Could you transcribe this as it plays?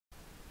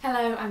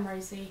Hello, I'm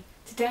Rosie.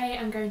 Today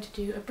I'm going to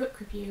do a book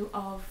review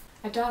of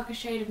A Darker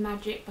Shade of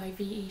Magic by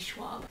V.E.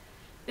 Schwab.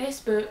 This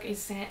book is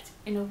set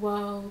in a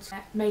world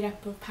made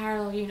up of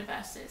parallel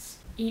universes,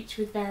 each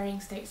with varying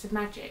states of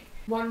magic.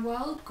 One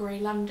world, Grey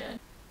London,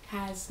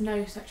 has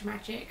no such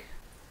magic,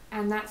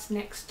 and that's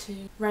next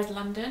to Red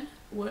London,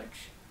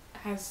 which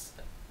has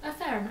a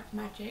fair amount of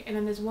magic, and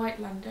then there's White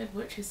London,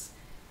 which is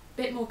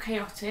a bit more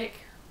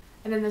chaotic,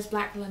 and then there's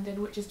Black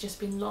London, which has just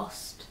been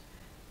lost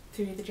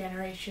through the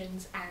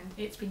generations and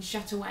it's been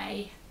shut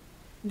away,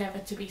 never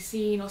to be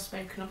seen or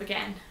spoken of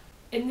again.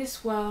 In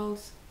this world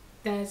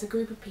there's a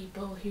group of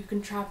people who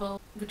can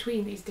travel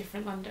between these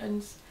different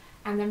Londons,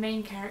 and the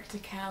main character,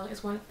 Kel,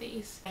 is one of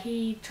these.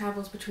 He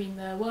travels between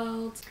the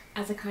worlds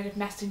as a kind of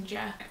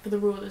messenger for the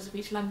rulers of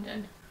each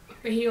London,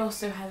 but he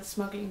also has a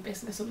smuggling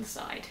business on the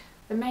side.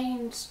 The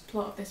main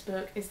plot of this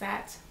book is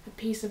that a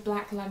piece of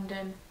Black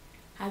London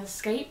has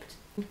escaped,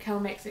 and Kel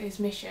makes it his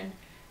mission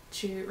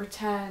to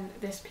return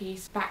this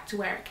piece back to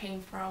where it came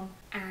from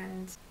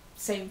and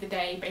save the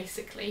day,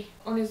 basically.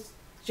 On his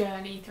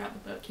journey throughout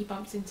the book he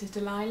bumps into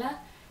Delilah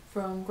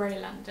from Grey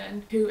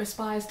London, who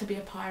aspires to be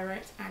a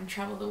pirate and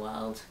travel the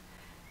world.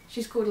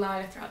 She's called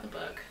Lila throughout the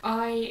book.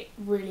 I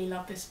really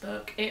love this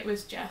book. It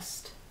was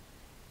just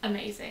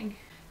amazing.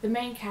 The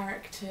main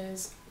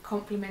characters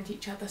complement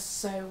each other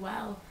so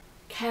well.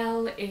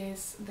 Kel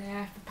is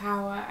there for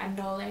power and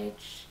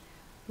knowledge,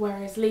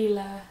 whereas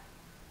Lila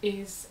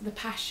is the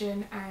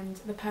passion and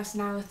the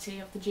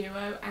personality of the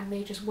duo, and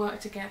they just work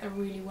together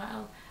really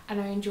well, and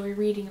I enjoy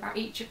reading about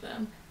each of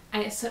them,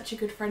 and it's such a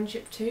good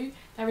friendship too.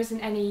 There isn't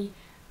any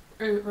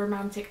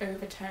romantic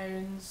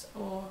overtones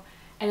or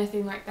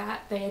anything like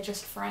that, they are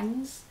just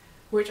friends,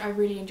 which I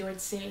really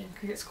enjoyed seeing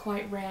because it's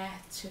quite rare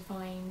to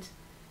find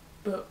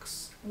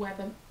books where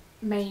the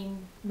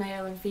main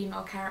male and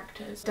female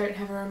characters don't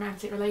have a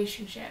romantic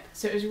relationship,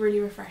 so it was really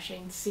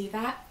refreshing to see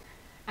that.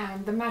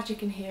 And the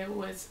magic in here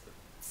was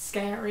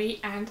scary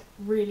and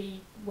really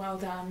well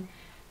done.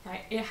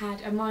 Like, it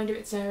had a mind of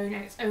its own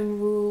and its own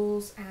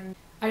rules, and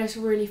I just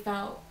really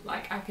felt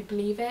like I could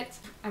believe it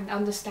and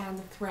understand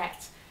the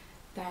threat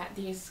that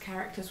these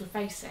characters were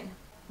facing.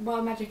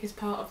 While magic is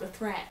part of the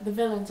threat, the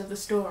villains of the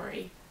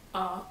story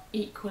are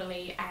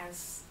equally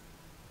as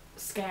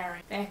scary.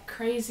 They're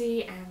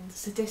crazy and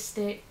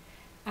sadistic,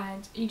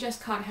 and you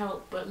just can't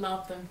help but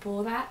love them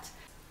for that.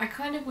 I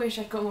kind of wish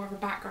I'd got more of a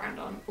background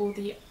on all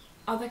the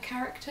other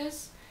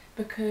characters,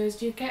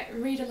 because you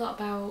read a lot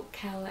about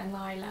Kel and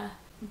Lila,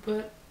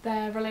 but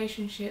their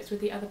relationships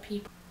with the other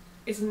people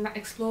isn't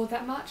explored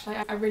that much.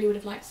 Like, I really would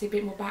have liked to see a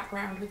bit more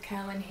background with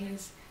Kel and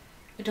his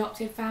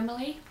adopted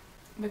family,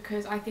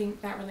 because I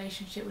think that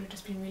relationship would have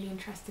just been really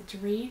interesting to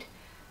read,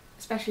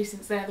 especially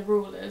since they're the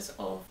rulers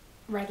of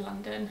Red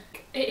London.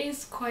 It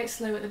is quite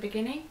slow at the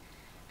beginning,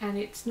 and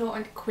it's not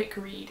a quick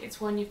read.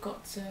 It's one you've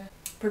got to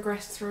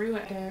progress through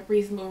at a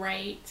reasonable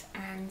rate,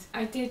 and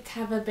I did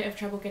have a bit of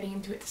trouble getting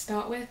into it to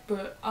start with,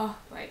 but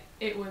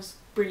it was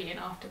brilliant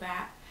after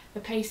that.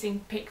 The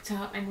pacing picked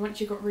up, and once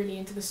you got really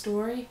into the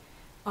story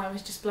I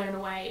was just blown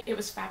away. It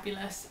was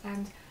fabulous,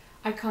 and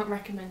I can't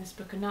recommend this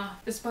book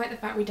enough. Despite the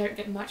fact we don't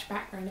get much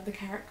background of the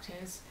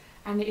characters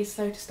and it is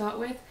slow to start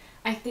with,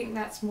 I think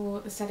that's more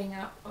the setting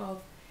up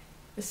of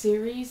the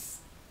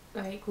series.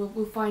 Like,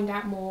 we'll find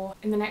out more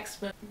in the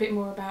next book, a bit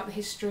more about the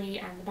history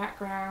and the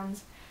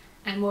backgrounds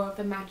and more of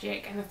the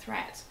magic and the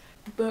threat.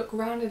 The book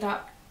rounded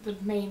up the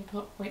main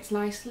plot points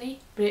nicely,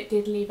 but it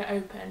did leave it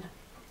open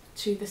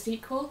to the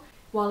sequel.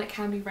 While it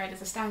can be read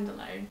as a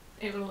standalone,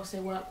 it will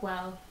also work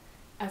well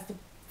as the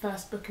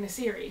first book in a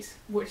series,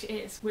 which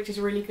is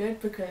really good,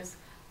 because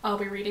I'll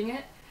be reading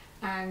it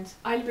and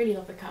I really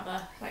love the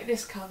cover. Like,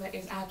 this cover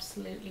is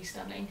absolutely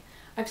stunning.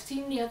 I've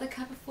seen the other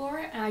cover for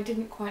it and I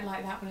didn't quite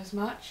like that one as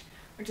much,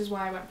 which is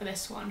why I went for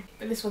this one.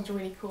 But this one's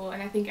really cool,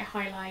 and I think it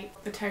highlights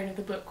the tone of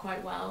the book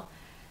quite well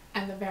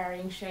and the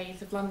varying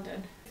shades of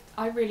London.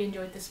 I really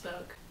enjoyed this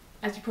book,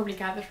 as you probably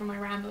gathered from my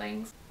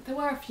ramblings. There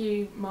were a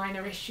few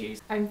minor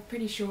issues. I'm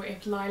pretty sure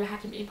if Lila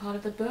hadn't been part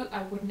of the book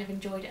I wouldn't have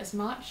enjoyed it as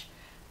much,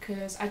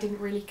 because I didn't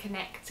really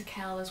connect to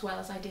Kel as well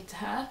as I did to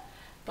her,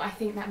 but I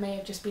think that may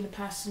have just been a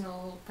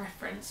personal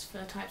preference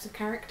for types of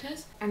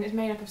characters. And it's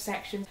made up of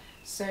sections,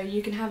 so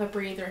you can have a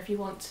breather if you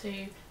want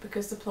to,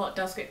 because the plot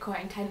does get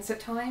quite intense at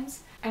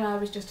times, and I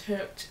was just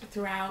hooked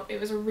throughout. It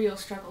was a real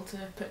struggle to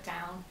put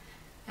down,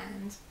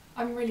 and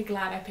I'm really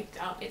glad I picked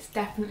it up. It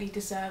definitely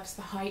deserves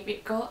the hype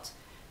it got,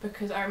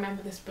 because I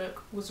remember this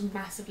book was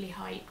massively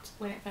hyped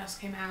when it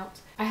first came out.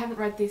 I haven't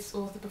read this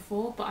author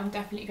before, but I'm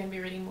definitely going to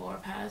be reading more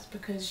of hers,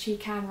 because she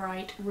can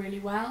write really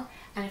well,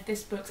 and if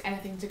this book's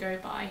anything to go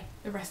by,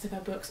 the rest of her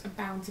books are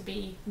bound to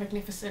be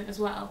magnificent as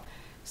well.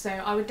 So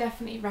I would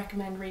definitely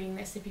recommend reading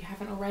this if you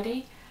haven't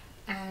already,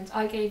 and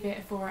I gave it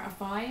a 4 out of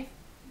 5,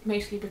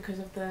 mostly because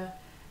of the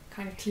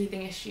kind of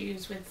teething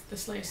issues with the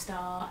slow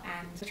start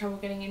and the trouble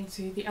getting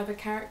into the other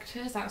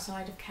characters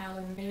outside of Kel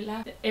and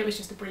Lila. It was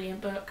just a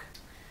brilliant book.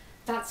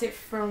 That's it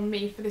from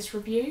me for this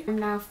review. I'm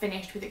now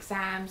finished with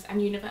exams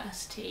and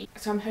university,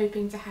 so I'm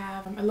hoping to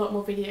have a lot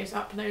more videos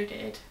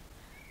uploaded,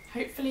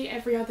 hopefully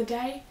every other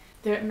day,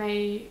 though it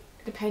may,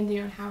 depending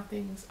on how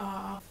things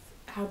are,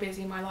 how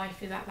busy my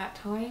life is at that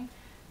time,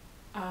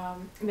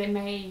 they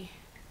may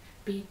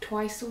be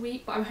twice a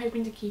week, but I'm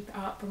hoping to keep it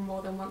up for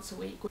more than once a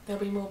week.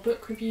 There'll be more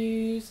book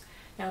reviews,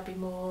 there'll be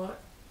more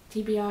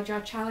TBR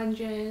jar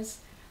challenges,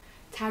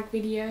 tag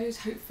videos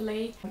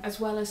hopefully, as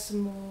well as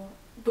some more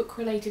book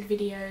related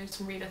videos,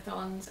 some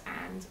readathons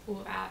and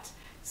all that.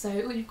 So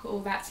you've got all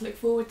that to look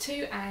forward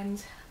to,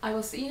 and I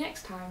will see you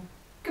next time.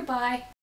 Goodbye!